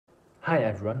Hi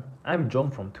everyone, I'm John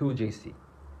from ToolJC.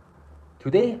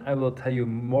 Today I will tell you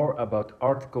more about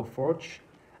Article Forge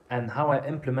and how I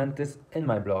implement this in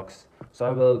my blogs. So I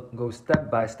will go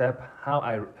step by step how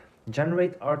I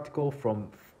generate article from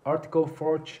Article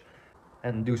Forge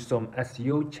and do some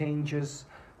SEO changes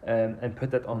and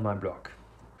put that on my blog.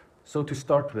 So to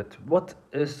start with, what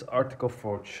is Article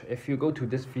Forge? If you go to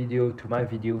this video, to my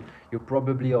video, you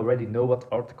probably already know what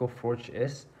Article Forge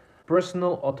is.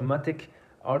 Personal automatic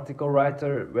article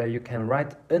writer where you can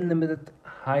write unlimited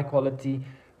high quality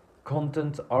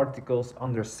content articles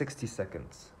under 60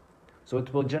 seconds. So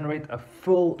it will generate a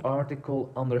full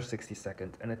article under 60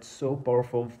 seconds, and it's so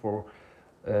powerful for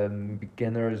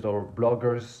beginners or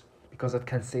bloggers because it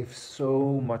can save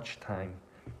so much time.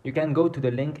 You can go to the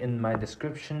link in my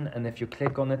description, and if you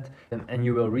click on it, and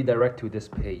you will redirect to this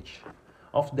page.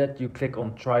 After that, you click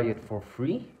on try it for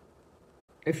free.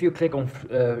 If you click on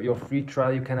your free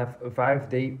trial, you can have a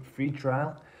 5-day free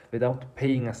trial without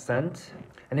paying a cent.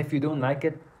 And if you don't like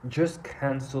it, just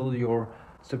cancel your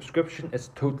subscription.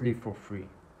 It's totally for free.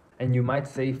 And you might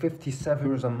say 57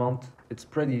 euros a month, it's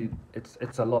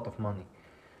a lot of money.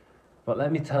 But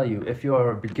let me tell you, if you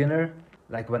are a beginner,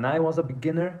 like when I was a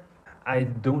beginner, I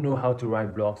don't know how to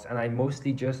write blogs, and I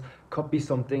mostly just copy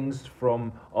some things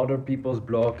from other people's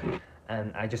blog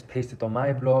and I just paste it on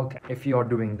my blog. If you are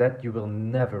doing that, you will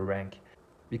never rank,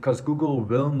 because Google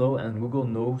will know, and Google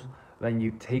knows when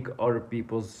you take other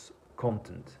people's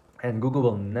content, and Google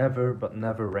will never but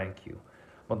never rank you.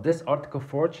 But this Article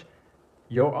Forge,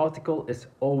 your article is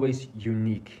always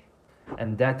unique,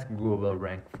 and that Google will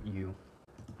rank you.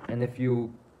 And if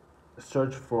you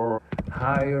search for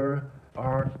hire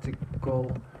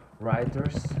article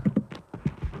writers,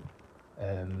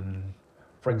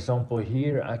 for example,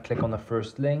 here I click on the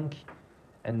first link,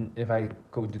 and if I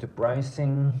go to the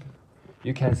pricing,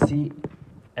 you can see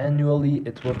annually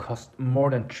it will cost more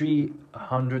than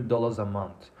 $300 a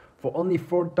month for only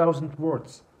 4,000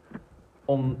 words.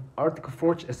 On Article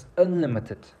Forge is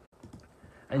unlimited,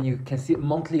 and you can see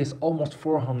monthly is almost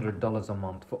 $400 a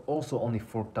month for also only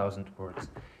 4,000 words.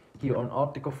 Here on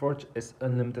Article Forge is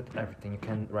unlimited everything. You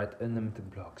can write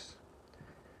unlimited blogs.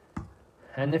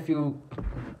 And if you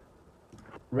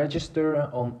register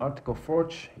on Article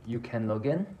Forge, you can log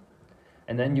in,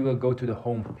 and then you will go to the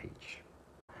home page.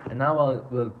 And now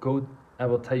I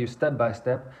will tell you step by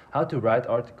step how to write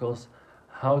articles,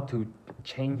 how to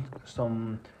change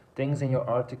some things in your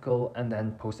article, and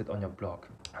then post it on your blog.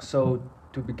 So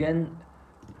to begin,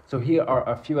 so here are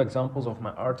a few examples of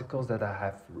my articles that I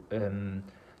have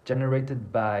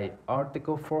generated by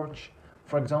Article Forge.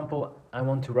 For example, I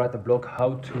want to write a blog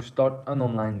how to start an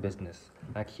online business,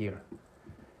 like here,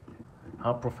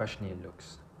 how professional it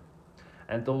looks.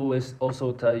 And always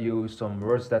also tell you some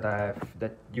words that I have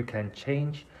that you can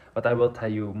change, but I will tell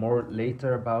you more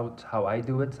later about how I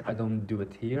do it. I don't do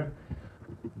it here,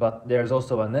 but there's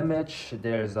also an image,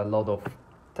 there's a lot of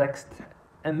text,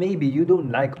 and maybe you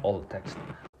don't like all text,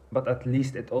 but at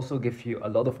least it also gives you a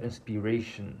lot of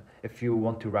inspiration if you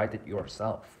want to write it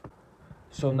yourself.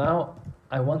 So now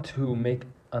I want to make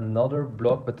another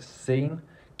blog with the same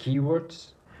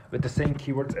keywords,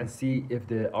 and see if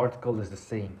the article is the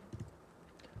same.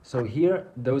 So here,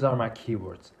 those are my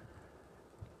keywords.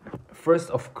 First,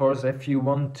 of course, if you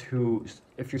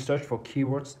search for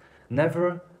keywords,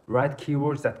 never write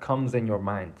keywords that comes in your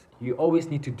mind. You always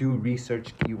need to do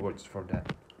research keywords for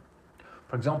that.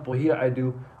 For example, here I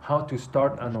do how to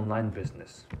start an online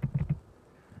business.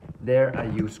 There I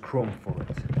use Chrome for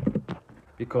it,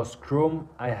 because Chrome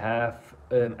I have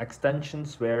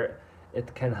extensions where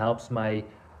it can help my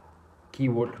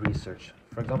keyword research.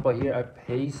 For example, here I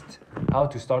paste how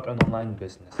to start an online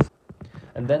business,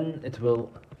 and then it will,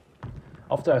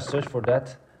 after I search for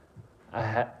that, I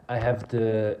have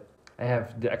the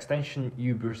extension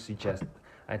Uber Suggest.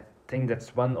 I think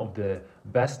that's one of the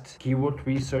best keyword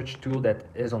research tool that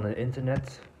is on the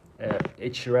internet.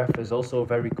 Href is also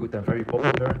very good and very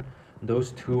popular.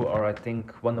 Those two are, I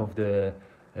think, one of the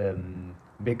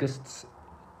biggest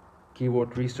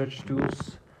keyword research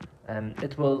tools, and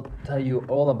it will tell you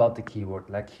all about the keyword.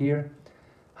 Like here,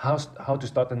 how to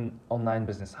start an online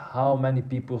business, how many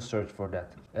people search for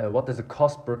that, what is the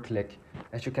cost per click.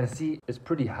 As you can see, it's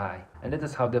pretty high, and that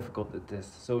is how difficult it is.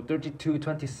 So 32,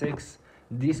 26,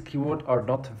 these keywords are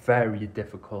not very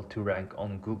difficult to rank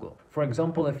on Google. For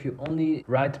example, if you only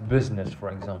write business, for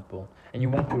example, and you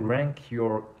want to rank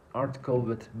your article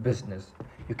with business,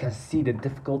 you can see the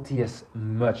difficulty is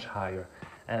much higher,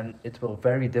 and it will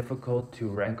very difficult to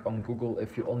rank on Google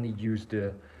if you only use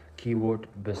the keyword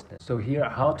business. So here,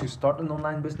 how to start an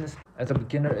online business. As a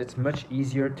beginner, it's much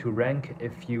easier to rank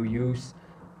if you use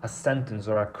a sentence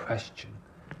or a question,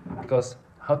 because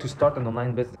how to start an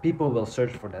online business, people will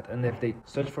search for that, and if they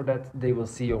search for that, they will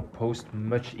see your post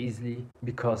much easily,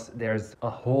 because there's a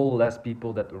whole less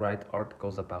people that write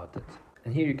articles about it.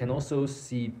 And here you can also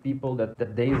see people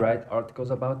that they write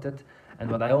articles about it. And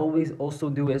what I always also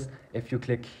do is, if you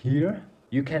click here,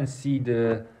 you can see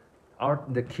the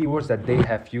keywords that they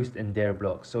have used in their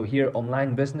blog. So here,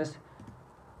 online business,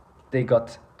 they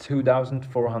got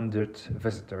 2,400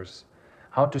 visitors.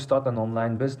 How to start an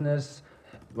online business,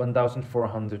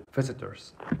 1,400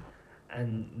 visitors.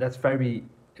 And that's very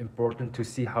important to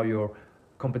see how your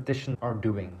competition are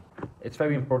doing. It's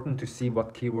very important to see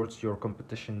what keywords your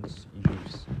competitions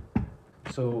use.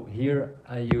 So here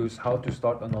I use how to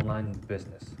start an online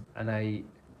business, and I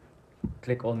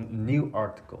click on new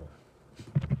article.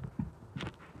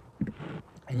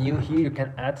 And here you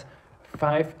can add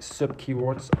 5 sub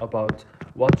keywords about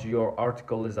what your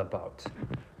article is about.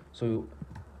 So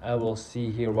I will see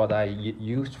here what I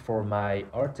used for my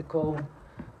article.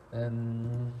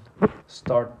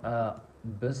 Start a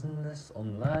business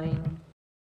online.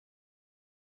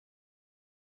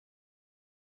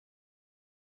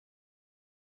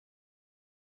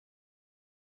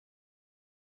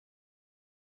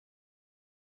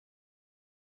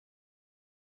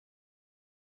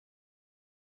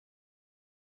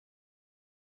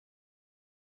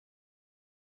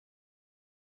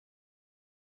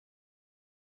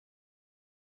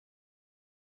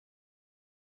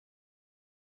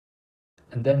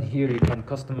 And then here you can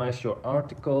customize your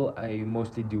article. I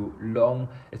mostly do long.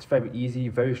 It's very easy,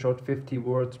 very short, 50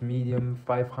 words, medium,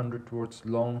 500 words,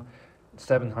 long,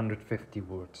 750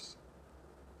 words.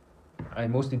 I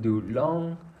mostly do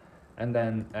long, and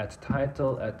then add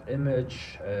title, add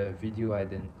image, video.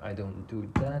 I don't do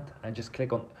that. I just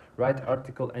click on write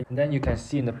article, and then you can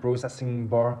see in the processing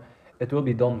bar, it will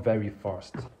be done very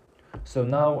fast. So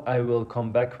now I will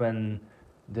come back when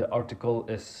the article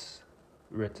is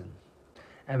written.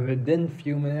 And within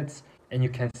few minutes, and you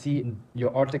can see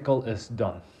your article is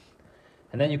done.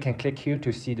 And then you can click here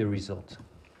to see the result.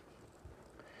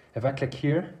 If I click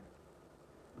here,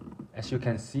 as you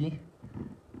can see,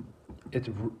 it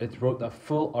wrote a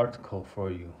full article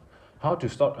for you. How to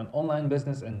start an online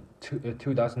business in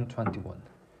 2021.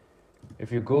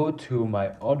 If you go to my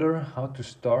other how to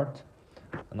start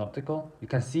an article, you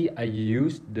can see I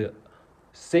used the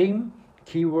same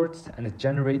keywords, and it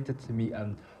generated me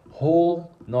a whole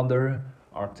another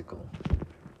article.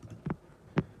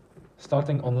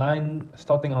 Starting an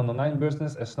online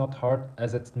business is not hard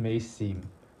as it may seem.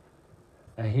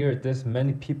 And here it is,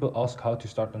 many people ask how to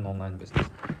start an online business.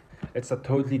 It's a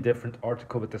totally different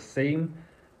article with the same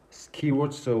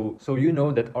keywords, so you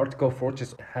know that article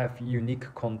forges have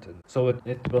unique content. So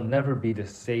it will never be the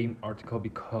same article,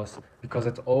 because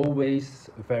it's always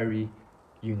very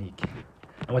unique.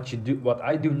 And what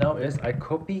I do now is I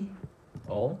copy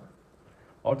all,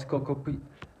 article copy,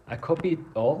 I copy it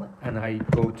all, and I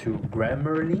go to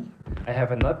Grammarly. I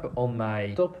have an app on my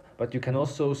laptop, but you can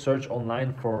also search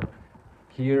online for,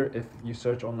 here if you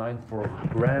search online for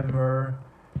Grammarly,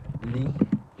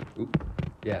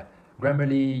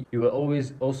 Grammarly, you will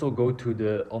always also go to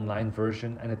the online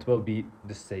version, and it will be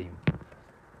the same.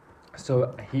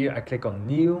 So here I click on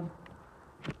new,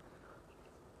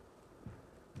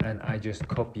 and I just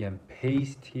copy and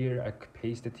paste here. I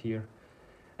paste it here,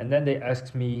 and then they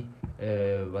ask me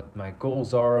what my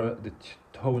goals are. The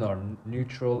tone are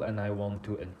neutral, and I want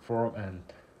to inform and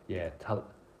tell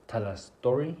a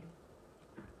story.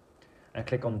 I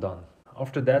click on done.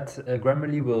 After that,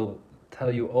 Grammarly will tell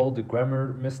you all the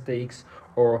grammar mistakes,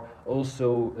 or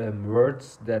also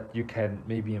words that you can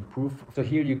maybe improve. So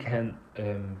here you can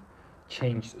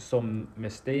change some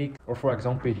mistake, or for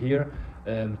example here,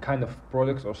 kind of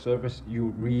products or service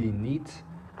you really need.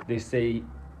 They say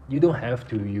you don't have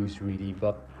to use really,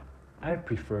 but I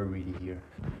prefer really here.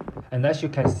 And as you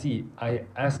can see, I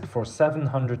asked for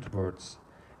 700 words,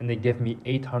 and they give me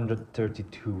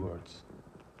 832 words.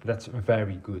 That's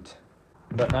very good.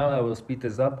 But now I will speed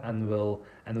this up, and will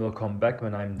come back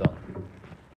when I'm done.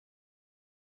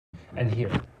 And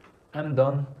here, I'm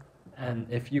done. And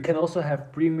if you can also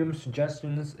have premium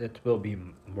suggestions, it will be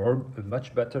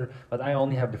much better. But I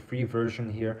only have the free version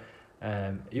here.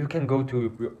 You can go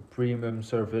to premium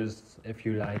service if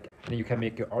you like, and you can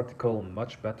make your article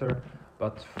much better.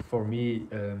 But for me,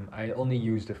 I only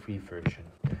use the free version.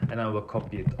 And I will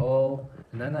copy it all.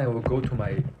 And then I will go to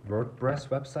my WordPress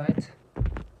website,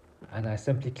 and I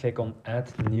simply click on add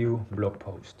new blog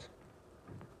post.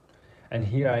 And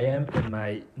here I am in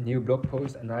my new blog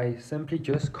post, and I simply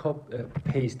just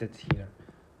paste it here.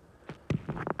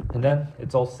 And then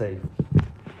it's all saved.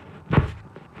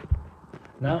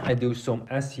 Now I do some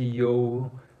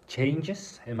SEO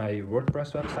changes in my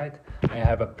WordPress website. I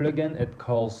have a plugin. It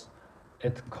called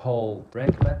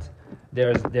RankMath. There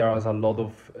is a lot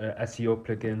of SEO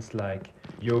plugins like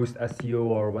Yoast SEO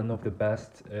or one of the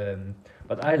best.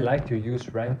 But I like to use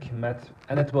RankMath,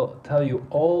 and it will tell you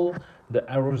all the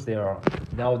errors there are.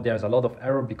 Now there's a lot of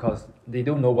error because they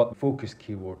don't know what focus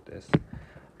keyword is,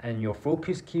 and your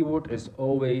focus keyword is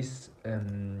always.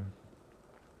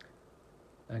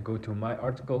 I go to my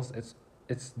articles. It's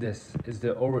this. It's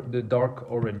the dark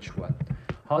orange one.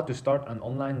 How to start an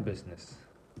online business.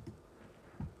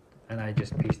 And I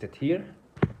just paste it here,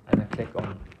 and I click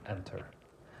on enter.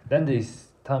 Then they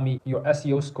tell me your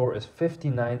SEO score is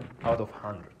 59 out of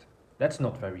 100. That's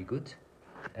not very good.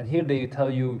 And here they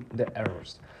tell you the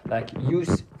errors, like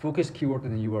use focus keyword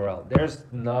in the URL. There's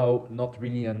now not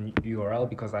really an URL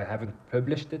because I haven't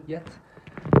published it yet,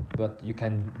 but you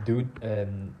can do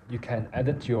you can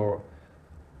edit your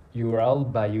URL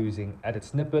by using edit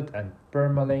snippet and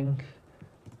permalink.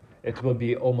 It will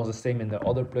be almost the same in the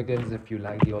other plugins if you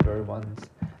like the other ones.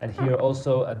 And here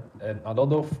also a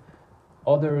lot of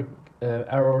other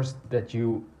errors that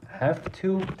you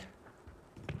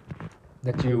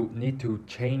need to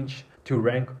change to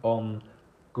rank on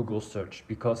Google search,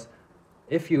 because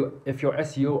if your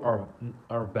SEO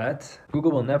are bad,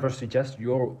 Google will never suggest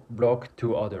your blog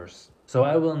to others. So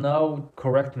I will now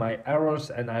correct my errors,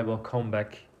 and I will come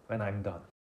back when I'm done.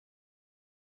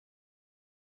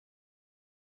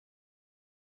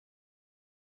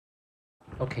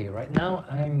 Okay, right now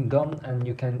I'm done, and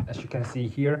as you can see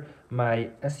here, my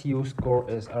SEO score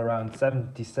is around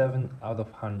 77 out of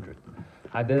 100.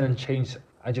 I didn't change.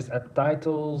 I just add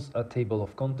titles, a table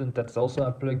of content. That's also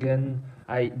a plugin.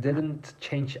 I didn't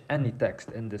change any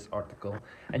text in this article,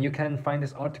 and you can find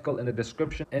this article in the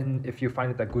description. And if you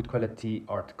find it a good quality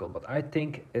article, but I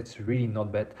think it's really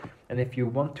not bad. And if you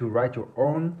want to write your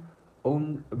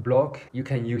own blog, you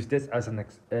can use this as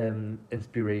an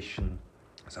inspiration.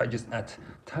 So I just add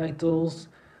titles,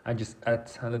 I just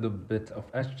add a little bit of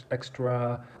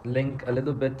extra link, a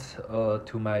little bit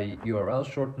to my URL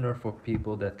shortener for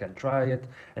people that can try it.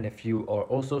 And if you are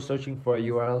also searching for a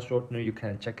URL shortener, you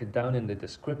can check it down in the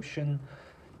description.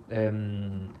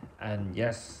 And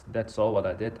yes, that's all what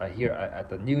I did. I add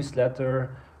the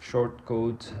newsletter, short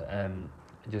code,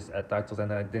 just add titles,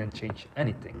 and I didn't change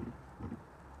anything,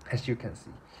 as you can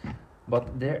see.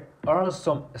 But there are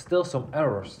still some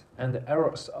errors, and the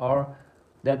errors are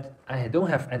that I don't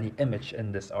have any image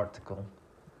in this article.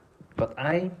 But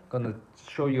I'm gonna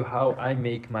show you how I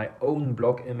make my own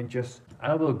blog images.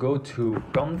 I will go to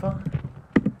Canva.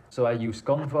 So I use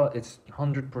Canva. It's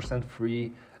 100%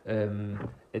 free.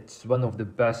 It's one of the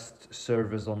best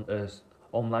service on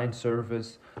online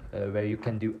service where you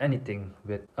can do anything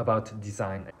about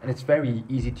design, and it's very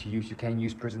easy to use. You can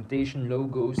use presentation,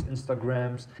 logos,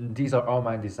 Instagrams. These are all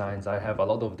my designs. I have a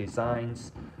lot of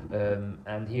designs,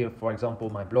 and here, for example,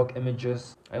 my blog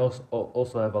images. I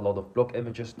also have a lot of blog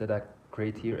images that I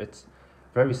create here. It's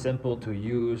very simple to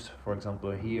use. For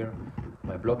example, here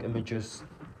my blog images,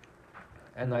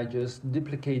 and I just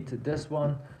duplicate this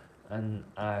one and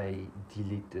I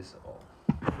delete this all.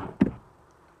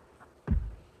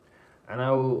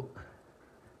 And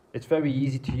it's very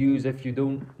easy to use. If you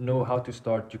don't know how to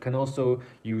start, you can also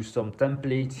use some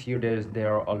templates. Here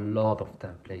there are a lot of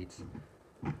templates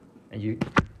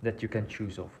that you can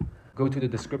choose of. Go to the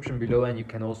description below, and you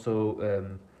can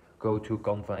also go to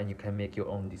Canva and you can make your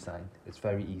own design. It's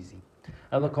very easy.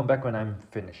 I will come back when I'm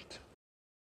finished.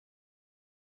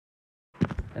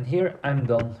 And here I'm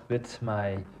done with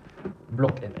my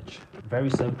blog image.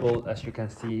 Very simple, as you can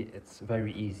see. It's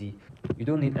very easy. You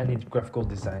don't need any graphical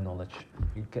design knowledge.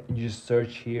 You just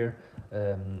search here,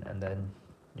 and then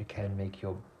you can make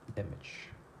your image.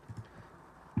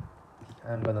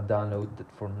 I'm gonna download it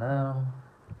for now,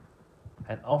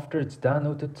 and after it's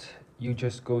downloaded, you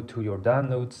just go to your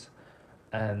downloads,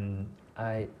 and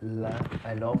I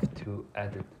love to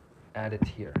add it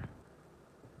here.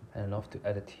 I love to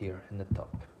add it here in the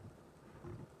top.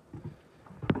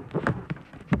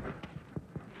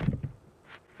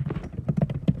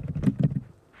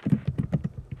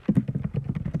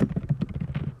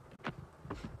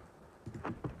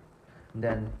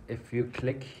 Then if you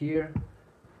click here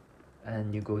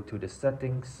and you go to the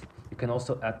settings, you can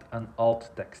also add an alt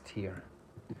text here.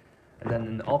 And then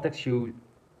in the alt text you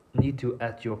need to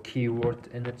add your keyword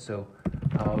in it. So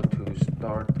how to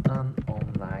start an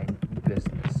online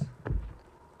business.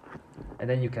 And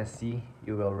then you can see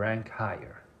you will rank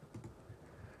higher.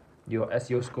 Your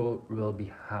SEO score will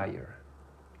be higher.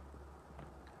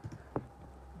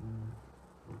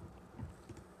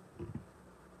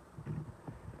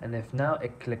 And if now I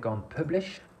click on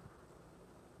publish,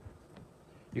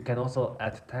 you can also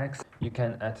add tags. You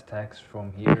can add tags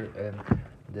from here,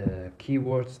 the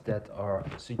keywords that are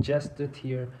suggested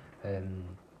here.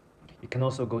 You can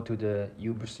also go to the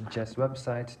Ubersuggest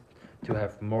website to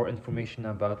have more information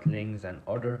about links and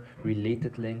other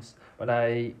related links.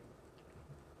 But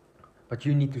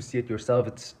you need to see it yourself.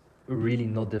 It's really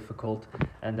not difficult.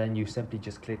 And then you simply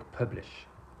just click publish.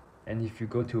 And if you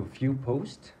go to view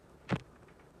post,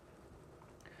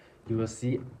 you will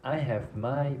see I have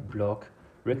my blog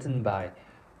written by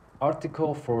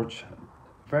Article Forge,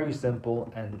 very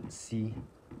simple and see,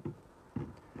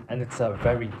 and it's a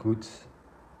very good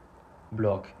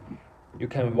blog. You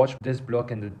can watch this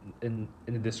blog in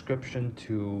the description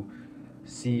to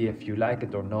see if you like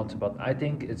it or not, but I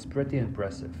think it's pretty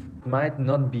impressive. It might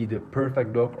not be the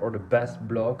perfect blog or the best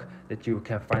blog that you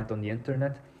can find on the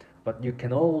internet, but you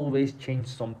can always change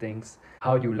some things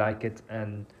how you like it,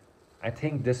 and I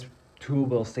think this tool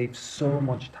will save so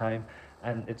much time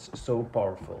and it's so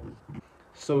powerful.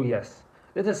 So yes,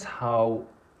 this is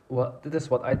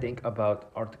what I think about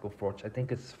Article Forge. I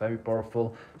think it's very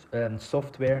powerful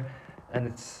software, and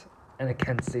it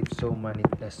can save so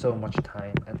much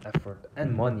time and effort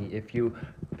and money. If you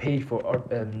pay for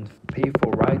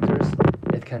writers,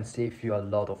 it can save you a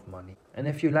lot of money. And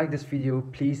if you like this video,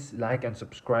 please like and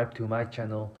subscribe to my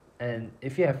channel. And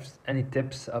if you have any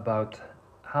tips about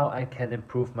how I can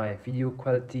improve my video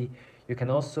quality, you can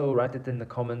also write it in the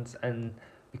comments. And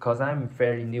because I'm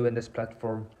very new in this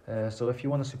platform, so if you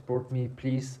want to support me,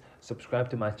 please subscribe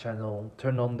to my channel,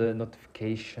 turn on the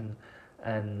notification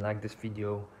and like this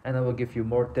video, and I will give you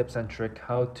more tips and tricks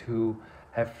how to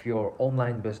have your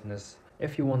online business.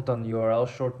 If you want an URL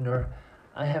shortener,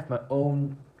 I have my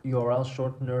own URL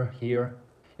shortener here.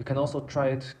 You can also try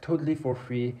it totally for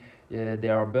free.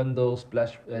 There are bundles,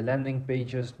 landing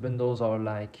pages. Bundles are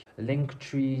like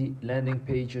Linktree, landing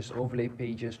pages, overlay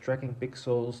pages, tracking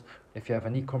pixels. If you have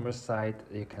an e-commerce site,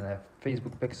 you can have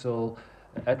Facebook pixel,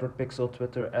 AdWord pixel,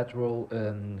 Twitter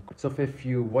AdRoll. So if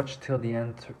you watch till the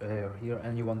end here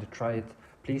and you want to try it,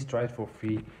 please try it for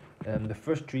free. The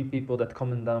first 3 people that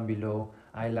comment down below,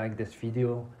 I like this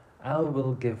video, I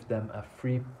will give them a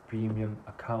free premium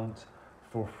account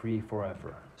for free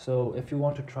forever. So if you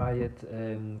want to try it,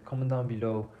 comment down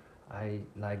below, I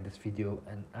like this video,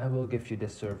 and I will give you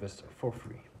this service for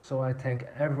free. So I thank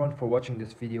everyone for watching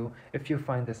this video. If you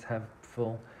find this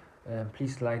helpful,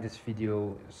 please like this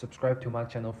video, subscribe to my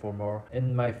channel for more.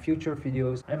 In my future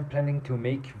videos, I'm planning to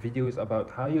make videos about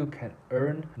how you can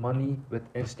earn money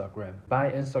with Instagram.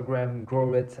 Buy Instagram,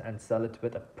 grow it and sell it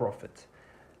with a profit.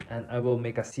 And I will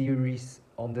make a series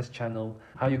on this channel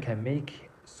how you can make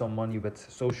some money with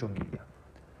social media.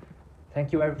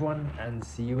 Thank you everyone, and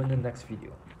see you in the next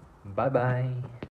video. Bye bye.